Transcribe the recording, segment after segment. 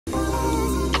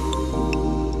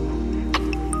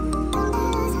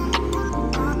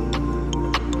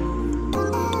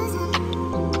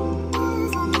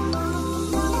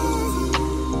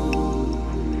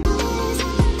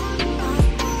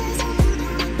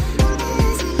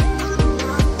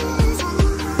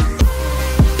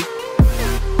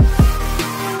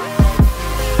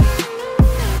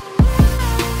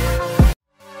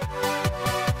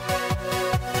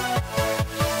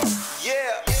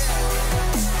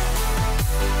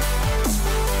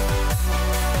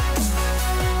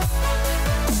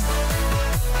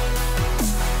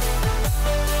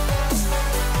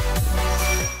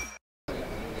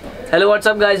Hello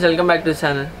what's up guys, welcome back to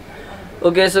channel.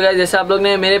 Okay so guys, जैसे आप लोग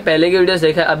ने मेरे पहले के वीडियोस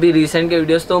देखा है, अभी रिसेंट के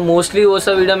वीडियोस, तो मोस्टली वो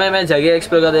सब वीडियो में मैं जगह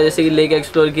एक्सप्लोर करता हूँ, जैसे कि लेक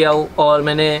एक्सप्लोर किया हूँ और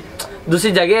मैंने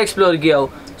दूसरी जगह एक्सप्लोर किया हूँ।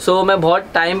 सो मैं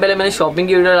बहुत टाइम पहले मैंने शॉपिंग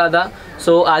की वीडियो डाला था।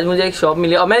 सो आज मुझे एक शॉप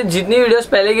मिली और मैंने जितनी वीडियोस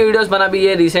पहले की वीडियोस बना भी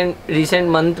ये रिसेंट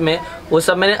मंथ में, वो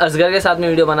सब मैंने असगर के साथ में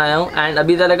वीडियो बनाया हूँ। एंड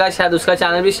अभी तक का शायद उसका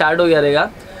चैनल भी स्टार्ट हो गया रहेगा।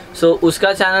 सो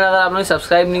उसका चैनल अगर आप लोग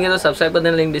सब्सक्राइब नहीं किया तो सब्सक्राइब कर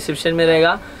देना, लिंक डिस्क्रिप्शन में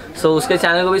रहेगा। सो उसके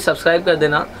चैनल को भी सब्सक्राइब कर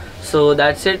देना। So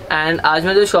that's it. एंड आज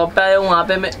मैं जो शॉप पे आया हूँ वहाँ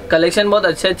पे मैं कलेक्शन बहुत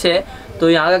अच्छे है, तो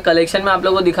यहाँ का कलेक्शन मैं आप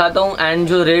लोगों को दिखाता हूँ एंड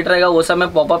जो रेट रहेगा वो सब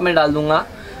मैं पॉपअप में डाल दूँगा।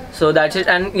 So that's it.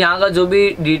 एंड यहाँ का जो भी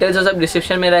डिटेल्स है सब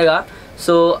डिस्क्रिप्शन में रहेगा।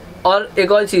 सो और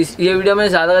एक और चीज़, ये वीडियो में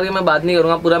ज़्यादा करके मैं बात नहीं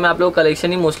करूँगा, पूरा मैं आप लोग को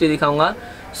कलेक्शन ही मोस्टली दिखाऊंगा।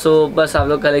 सो बस आप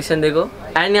लोग कलेक्शन देखो।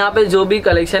 एंड यहाँ पे जो भी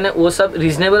कलेक्शन है वो सब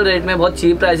रीजनेबल रेट में, बहुत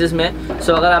चीप प्राइसेस में।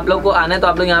 सो अगर आप लोग को आना है तो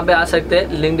आप लोग यहाँ पे आ सकते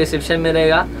हैं, लिंक डिस्क्रिप्शन में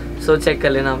रहेगा। सो चेक कर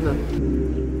लेना आप लोग।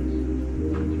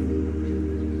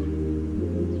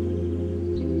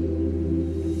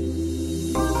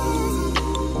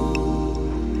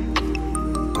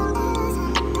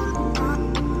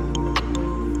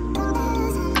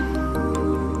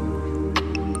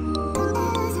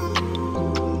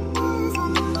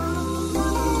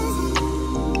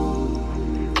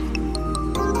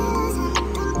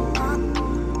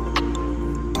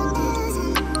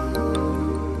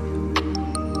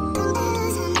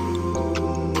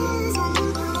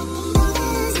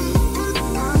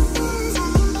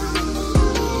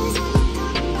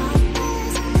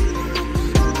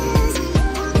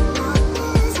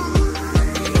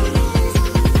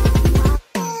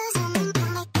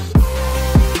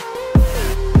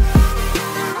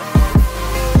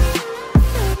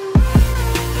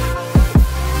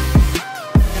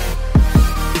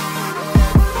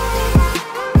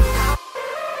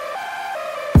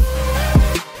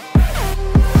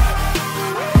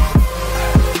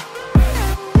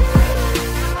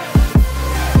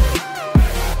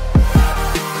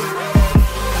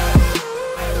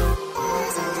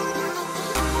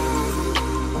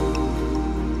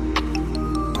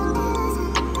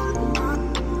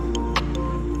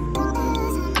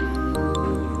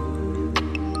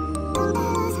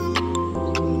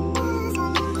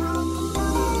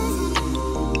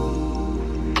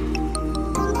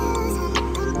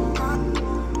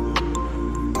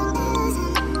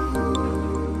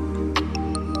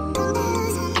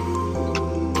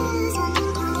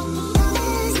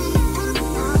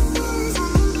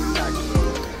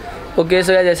 ओके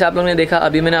सो जैसे आप लोगों ने देखा,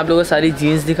 अभी मैंने आप लोगों को सारी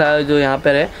जीन्स दिखाया जो यहाँ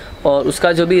पर है और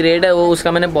उसका जो भी रेट है वो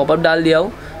उसका मैंने पॉपअप डाल दिया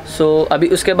हूँ। सो अभी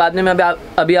उसके बाद में मैं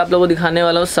अभी आप लोगों को दिखाने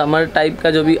वाला हूँ समर टाइप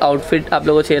का जो भी आउटफिट आप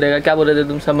लोगों को चाहिए रहेगा। क्या बोल रहे थे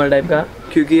तुम समर टाइप का?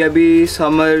 क्योंकि अभी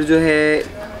समर जो है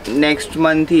नेक्स्ट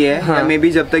मंथ ही है। हाँ। मे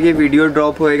बी जब तक ये वीडियो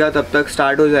ड्रॉप होएगा तब तक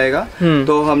स्टार्ट हो जाएगा।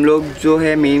 तो हम लोग जो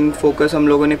है मेन फोकस हम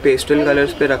लोगों ने पेस्टल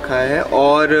कलर्स पे रखा है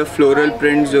और फ्लोरल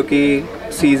प्रिंट्स, जो कि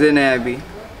सीजन है अभी।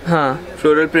 हाँ,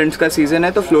 फ्लोरल प्रिंट्स का सीज़न है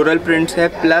तो फ्लोरल प्रिंट्स है,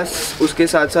 प्लस उसके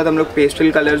साथ साथ हम लोग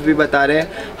पेस्टल कलर्स भी बता रहे हैं,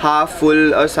 हाफ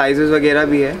फुल और साइजेस वगैरह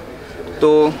भी है।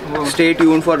 तो स्टे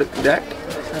ट्यून फॉर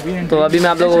दैट। तो अभी मैं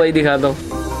आप लोगों को वही दिखाता हूँ।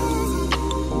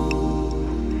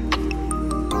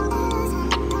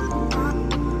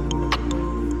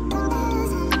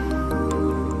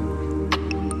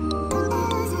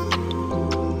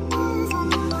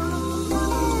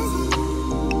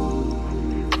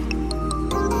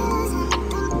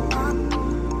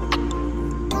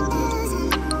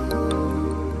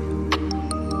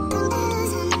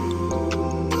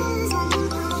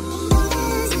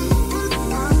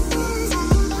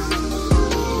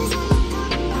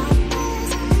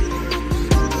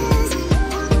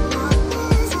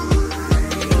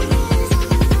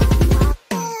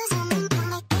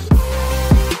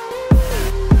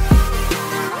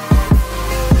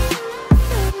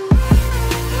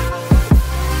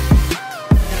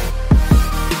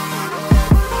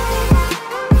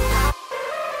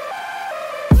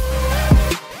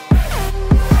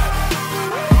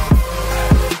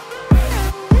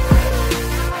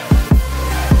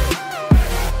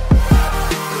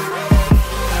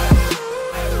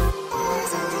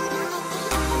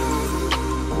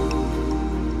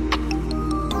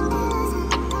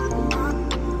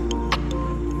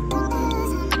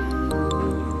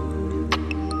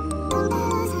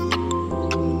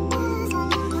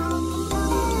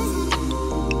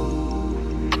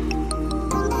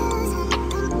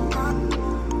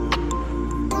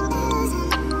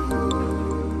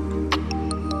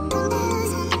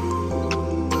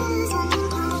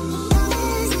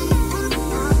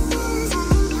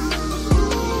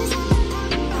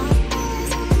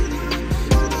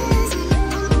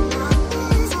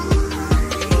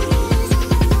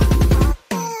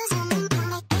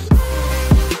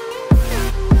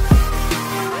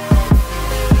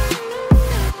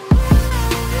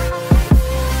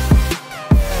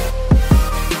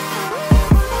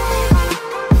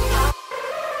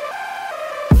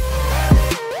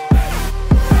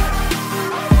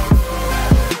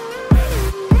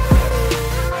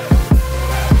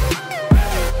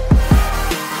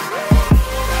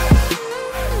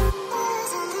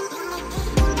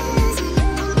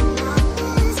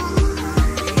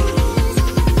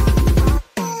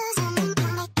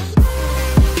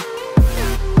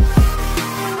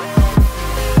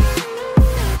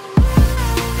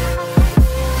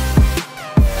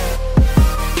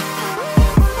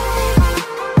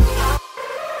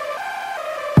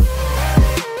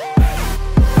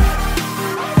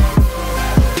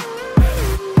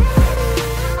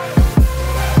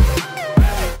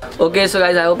 Okay so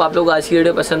guys, I hope आप लोगों को आज की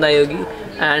वीडियो पसंद आई होगी।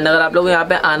 एंड अगर आप लोगों को यहाँ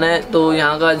पे आना है तो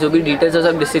यहाँ का जो भी डिटेल्स है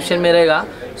सब डिस्क्रिप्शन में रहेगा।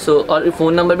 सो और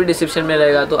फ़ोन नंबर भी डिस्क्रिप्शन में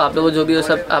रहेगा, तो आप लोगों को जो भी हो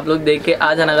सब आप लोग देख के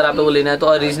आ जाना अगर आप लोगों को लेना है तो,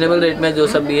 और रीजनेबल रेट में जो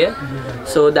सब भी है।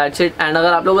 So that's it. एंड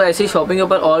अगर आप लोगों को ऐसी शॉपिंग के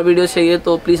ऊपर और वीडियोस चाहिए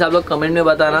तो प्लीज़ आप लोग कमेंट में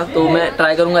बताना, तो मैं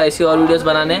ट्राई करूँगा ऐसी और वीडियोस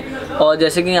बनाने। और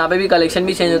जैसे कि यहाँ पे भी कलेक्शन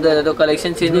भी चेंज होता है, तो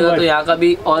कलेक्शन चेंज होगा तो यहाँ का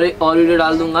भी और वीडियो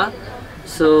डाल दूँगा।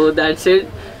 So that's it.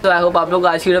 तो आई होप आप लोग को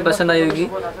आज की वीडियो पसंद आई होगी।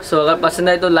 सो अगर पसंद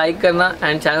आए तो लाइक करना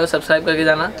एंड चैनल को सब्सक्राइब करके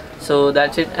जाना। So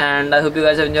that's it and I hope you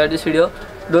guys have enjoyed this video.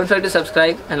 Don't forget to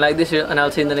subscribe and like this video and I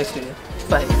will see you in the next video.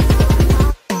 Bye.